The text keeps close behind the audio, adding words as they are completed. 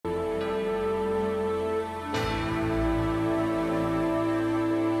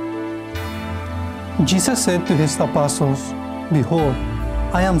Jesus said to his apostles, "Behold,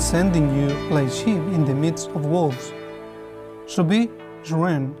 I am sending you like sheep in the midst of wolves. So be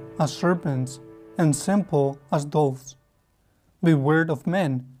shrewd as serpents and simple as doves. Beware of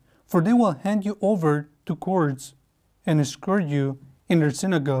men, for they will hand you over to courts and scourge you in their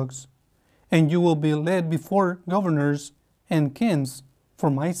synagogues, and you will be led before governors and kings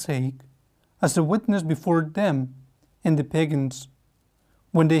for my sake, as a witness before them and the pagans.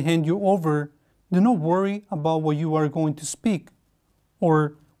 When they hand you over, do not worry about what you are going to speak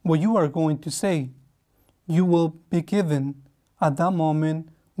or what you are going to say. You will be given at that moment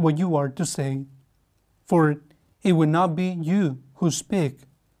what you are to say. For it will not be you who speak,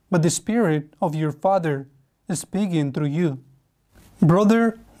 but the Spirit of your Father is speaking through you.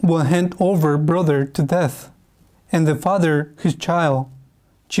 Brother will hand over brother to death, and the father his child.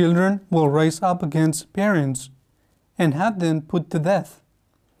 Children will rise up against parents and have them put to death.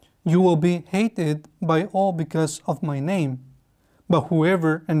 You will be hated by all because of my name, but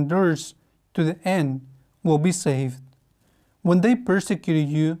whoever endures to the end will be saved. When they persecuted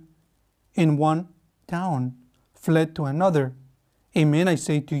you in one town, fled to another. Amen, I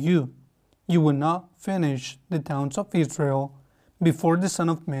say to you, you will not finish the towns of Israel before the Son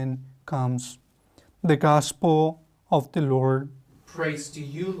of Man comes." The Gospel of the Lord. Praise to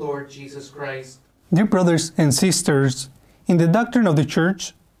you, Lord Jesus Christ. Dear brothers and sisters, in the doctrine of the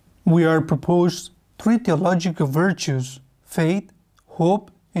Church, we are proposed three theological virtues: faith, hope,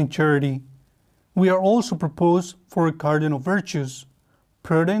 and charity. We are also proposed four cardinal virtues: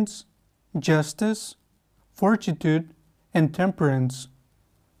 prudence, justice, fortitude, and temperance.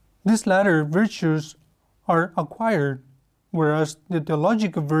 These latter virtues are acquired, whereas the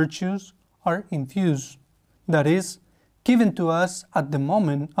theological virtues are infused, that is, given to us at the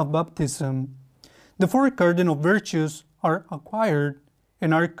moment of baptism. The four cardinal virtues are acquired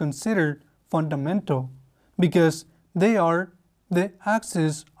and are considered fundamental because they are the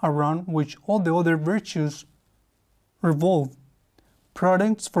axis around which all the other virtues revolve.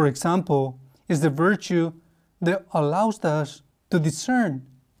 Prudence, for example, is the virtue that allows us to discern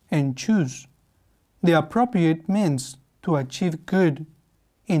and choose the appropriate means to achieve good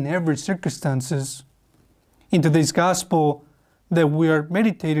in every circumstances. In today's gospel that we are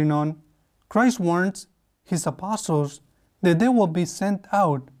meditating on, Christ warns his apostles that they will be sent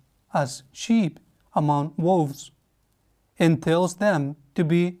out as sheep among wolves, and tells them to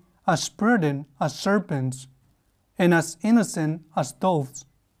be as prudent as serpents and as innocent as doves.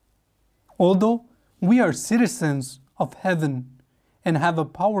 Although we are citizens of heaven and have a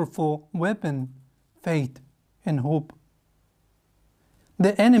powerful weapon, faith and hope,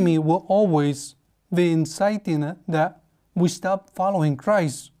 the enemy will always be inciting that we stop following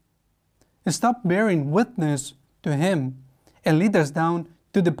Christ, stop bearing witness to him, and lead us down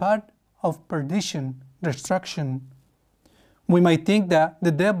to the path of perdition, destruction. We might think that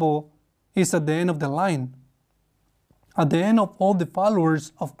the devil is at the end of the line, at the end of all the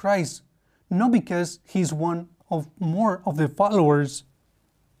followers of Christ, not because he's one of more of the followers,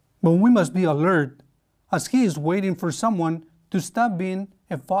 but we must be alert as he is waiting for someone to stop being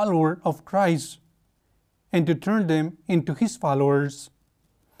a follower of Christ and to turn them into his followers.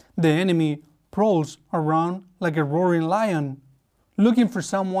 The enemy prowls around like a roaring lion, looking for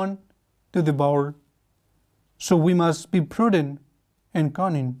someone to devour. So we must be prudent and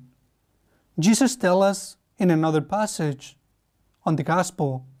cunning. Jesus tells us in another passage on the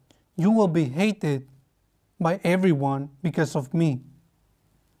gospel, "You will be hated by everyone because of me,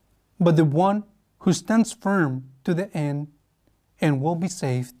 but the one who stands firm to the end and will be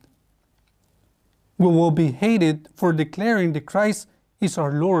saved." We will be hated for declaring that Christ is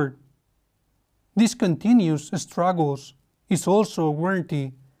our Lord. This continuous struggles is also a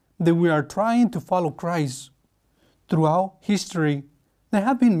warranty that we are trying to follow Christ. Throughout history, there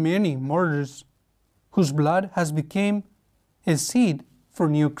have been many martyrs whose blood has become a seed for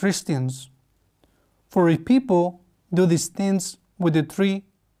new Christians. For if people do these things with the tree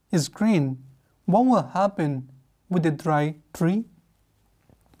is green, what will happen with the dry tree?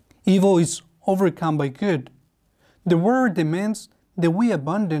 Evil is overcome by good. The word demands that we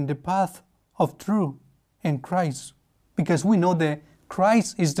abandon the path of truth and Christ, because we know that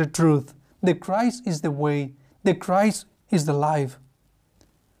Christ is the truth, that Christ is the way, that Christ is the life.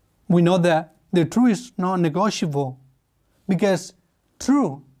 We know that the truth is not negotiable, because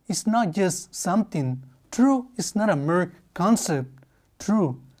truth is not just something. Truth is not a mere concept.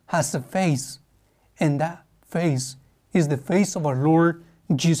 Truth has a face, and that face is the face of our Lord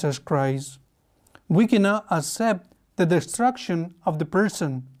Jesus Christ. We cannot accept the destruction of the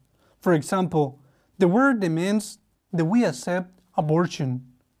person. For example, the word demands that we accept abortion,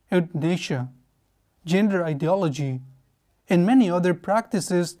 euthanasia, gender ideology, and many other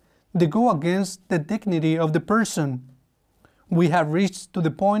practices that go against the dignity of the person. We have reached to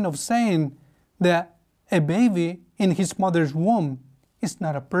the point of saying that a baby in his mother's womb is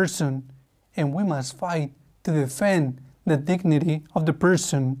not a person, and we must fight to defend the dignity of the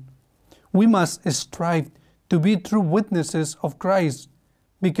person. We must strive to be true witnesses of Christ,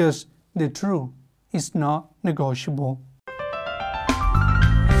 because the truth is not negotiable.